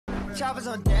Choppers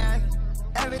on deck,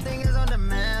 everything is on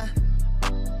demand.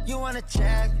 You wanna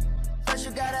check, first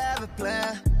you gotta have a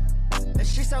plan. And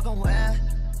she soaking wet,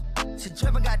 she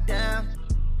dripping goddamn.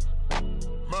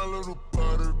 My little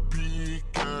butter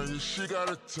pecan, she got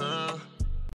a 10.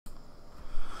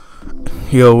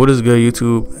 Yo, what is good,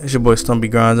 YouTube? It's your boy Stumpy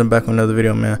Grinds. I'm back with another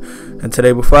video, man. And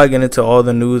today, before I get into all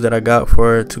the news that I got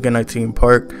for 2K19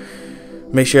 Park,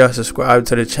 make sure y'all subscribe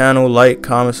to the channel, like,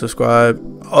 comment, subscribe.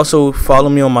 Also, follow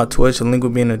me on my Twitch. The link will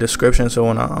be in the description. So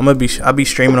when I'll be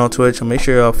streaming on Twitch, so make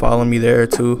sure y'all follow me there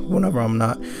too. Whenever I'm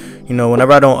not,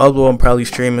 whenever I don't upload, I'm probably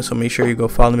streaming. So make sure you go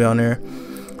follow me on there.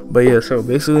 But yeah, so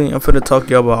basically, I'm finna talk to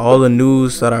y'all about all the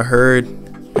news that I heard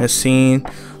and seen.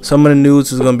 Some of the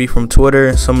news is gonna be from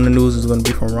Twitter. Some of the news is gonna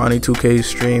be from Ronnie2K's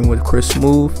stream with Chris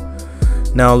Smooth.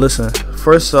 Now listen,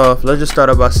 first off, let's just start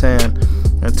out by saying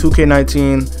in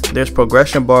 2K19 there's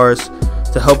progression bars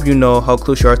to help you know how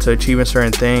close you are to achieving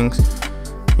certain things.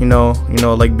 You know,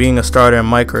 like being a starter in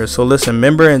MyPARK. So listen,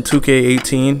 remember in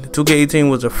 2K18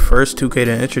 was the first 2K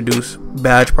to introduce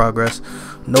badge progress.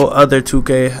 No other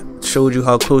 2K showed you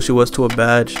how close you was to a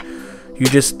badge.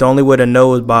 The only way to know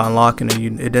was by unlocking it.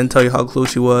 It didn't tell you how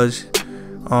close you was.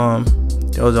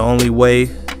 That was the only way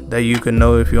that you could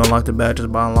know if you unlocked the badges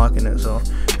by unlocking it. So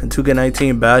in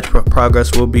 2K19 badge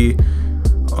progress will be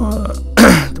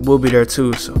there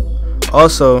too. So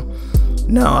also,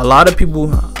 now a lot of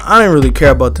people, I didn't really care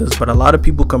about this, but a lot of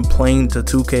people complained to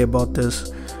 2K about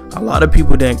this. A lot of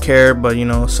people didn't care, but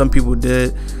some people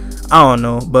did. I don't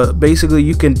know, but basically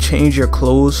you can change your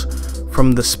clothes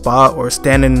from the spot or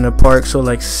standing in the park. So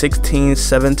like 16,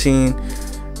 17,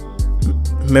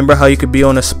 remember how you could be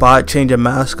on a spot, change your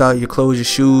mascot, your clothes, your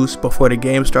shoes before the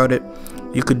game started?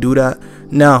 You could do that.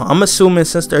 Now I'm assuming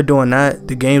since they're doing that,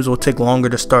 the games will take longer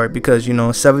to start, because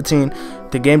 17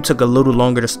 the game took a little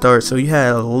longer to start, so you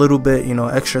had a little bit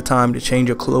extra time to change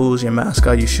your clothes, your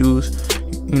mascot, your shoes.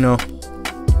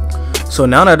 So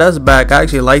now that that's back, I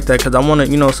actually like that, because I want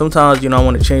to, sometimes, I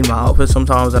want to change my outfit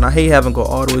sometimes, and I hate having to go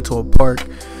all the way to a park,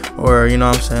 or, what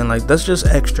I'm saying, like, that's just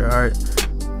extra, alright?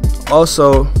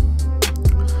 Also,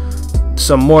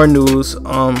 some more news,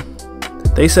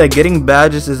 they said getting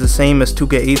badges is the same as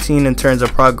 2K18 in terms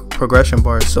of progression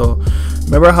bars. So,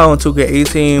 remember how in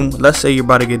 2K18, let's say you're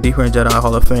about to get deeper in Jedi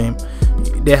Hall of Fame,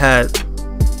 they had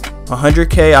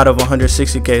 100k out of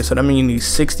 160k, so that means you need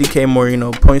 60k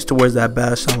more points towards that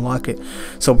badge to unlock it.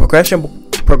 So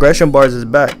progression bars is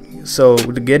back. So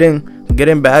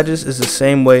getting badges is the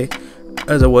same way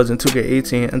as it was in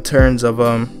 2K18 in terms of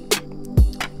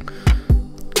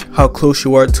how close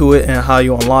you are to it and how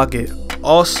you unlock it.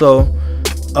 Also,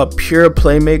 a pure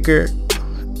playmaker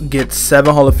gets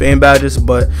 7 Hall of Fame badges,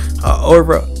 but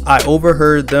I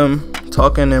overheard them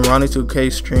talking in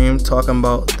Ronnie2K's stream, talking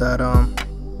about that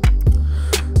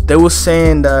they were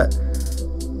saying that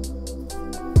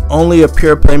only a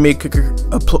pure playmaker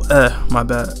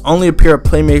only a pure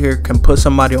playmaker can put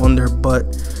somebody on their butt,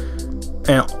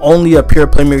 and only a pure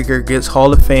playmaker gets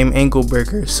Hall of Fame ankle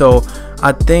breaker. So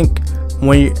I think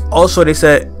they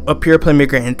said a pure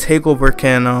playmaker in takeover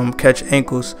can catch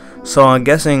ankles. So I'm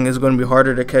guessing it's going to be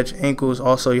harder to catch ankles.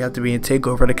 Also, you have to be in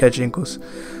takeover to catch ankles.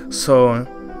 So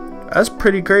that's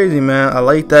pretty crazy, man. I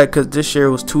like that, because this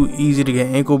year was too easy to get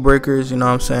ankle breakers, you know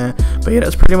what I'm saying? But yeah,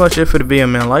 that's pretty much it for the video,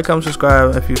 man. Like, comment,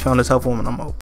 subscribe if you found this helpful, and I'm out.